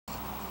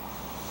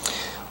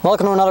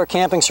Welcome to another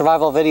camping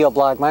survival video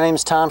blog. My name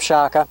is Tom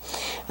Sciacca.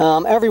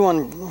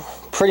 Everyone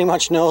pretty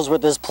much knows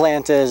what this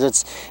plant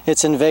is.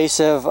 It's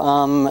invasive.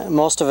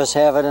 Most of us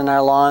have it in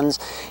our lawns,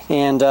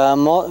 and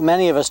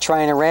many of us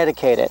try and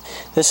eradicate it.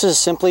 This is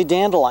simply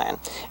dandelion,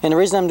 and the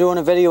reason I'm doing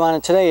a video on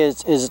it today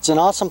is it's an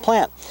awesome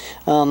plant.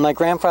 My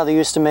grandfather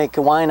used to make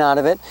wine out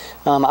of it.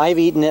 I've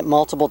eaten it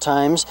multiple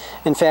times.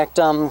 In fact,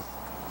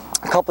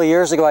 a couple of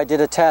years ago I did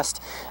a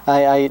test.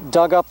 I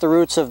dug up the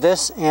roots of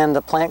this and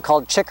the plant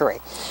called chicory,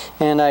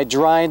 and I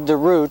dried the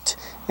root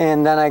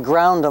and then I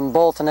ground them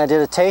both and I did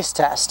a taste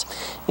test,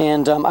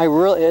 and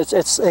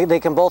they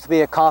can both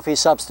be a coffee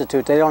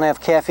substitute. They don't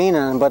have caffeine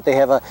in them, but they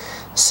have a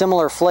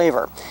similar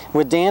flavor.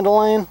 With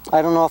dandelion,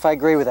 I don't know if I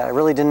agree with that. I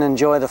really didn't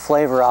enjoy the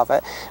flavor of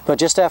it, but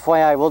just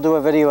FYI, we'll do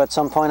a video at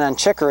some point on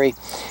chicory,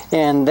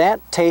 and that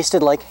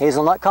tasted like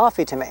hazelnut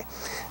coffee to me.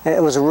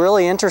 It was a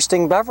really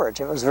interesting beverage.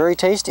 It was very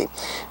tasty.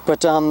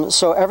 But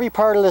so every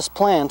part of this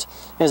plant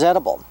is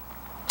edible.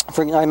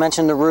 I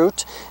mentioned the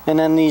root, and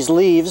then these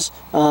leaves,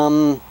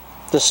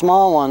 the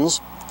small ones,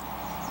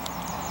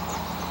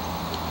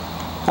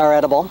 are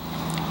edible.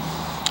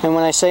 And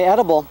when I say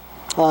edible,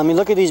 you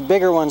look at these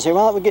bigger ones here.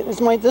 Well,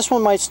 this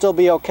one might still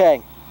be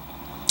okay.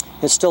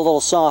 It's still a little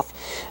soft.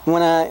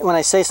 When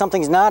I say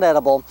something's not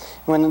edible,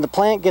 when the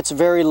plant gets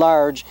very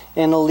large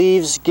and the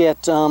leaves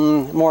get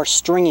more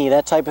stringy,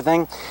 that type of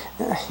thing,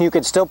 you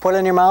could still put it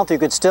in your mouth, you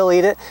could still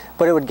eat it,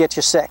 but it would get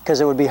you sick because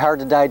it would be hard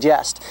to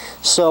digest.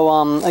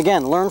 So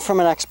again, learn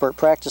from an expert,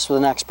 practice with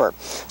an expert.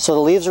 So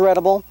the leaves are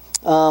edible,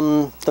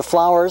 the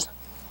flowers,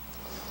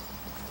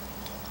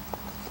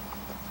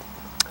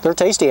 they're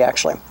tasty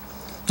actually.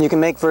 You can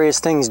make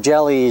various things,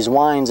 jellies,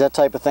 wines, that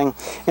type of thing.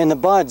 And the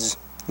buds,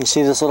 you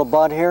see this little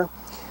bud here?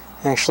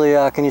 Actually,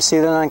 can you see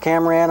that on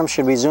camera, Adam?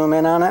 Should we zoom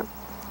in on it?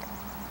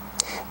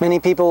 Many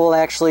people will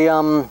actually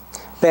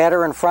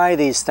batter and fry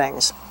these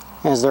things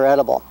as they're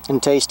edible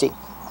and tasty.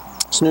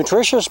 It's a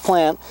nutritious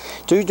plant.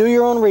 Do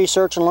your own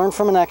research and learn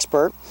from an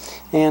expert.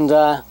 And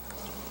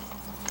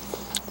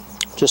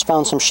just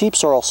found some sheep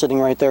sorrel sitting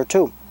right there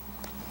too.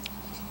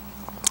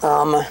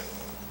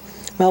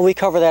 Well, we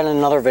cover that in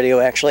another video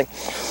actually.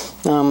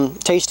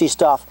 Tasty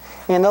stuff.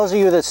 And those of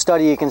you that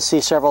study, you can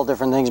see several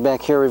different things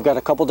back here. We've got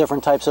a couple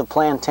different types of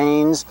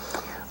plantains.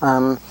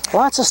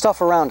 Lots of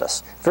stuff around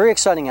us. Very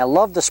exciting. I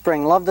love the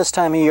spring, love this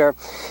time of year.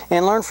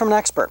 And learn from an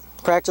expert.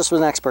 Practice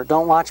with an expert.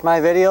 Don't watch my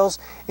videos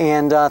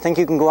and think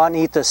you can go out and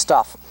eat this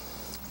stuff.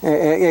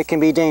 It can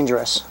be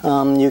dangerous.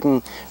 You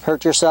can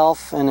hurt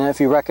yourself, and if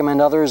you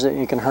recommend others,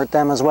 you can hurt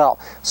them as well.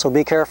 So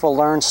be careful,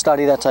 learn,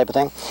 study, that type of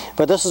thing.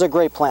 But this is a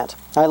great plant.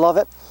 I love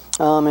it.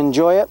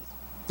 Enjoy it.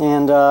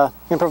 And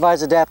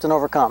improvise, adapt, and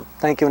overcome.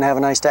 Thank you, and have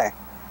a nice day.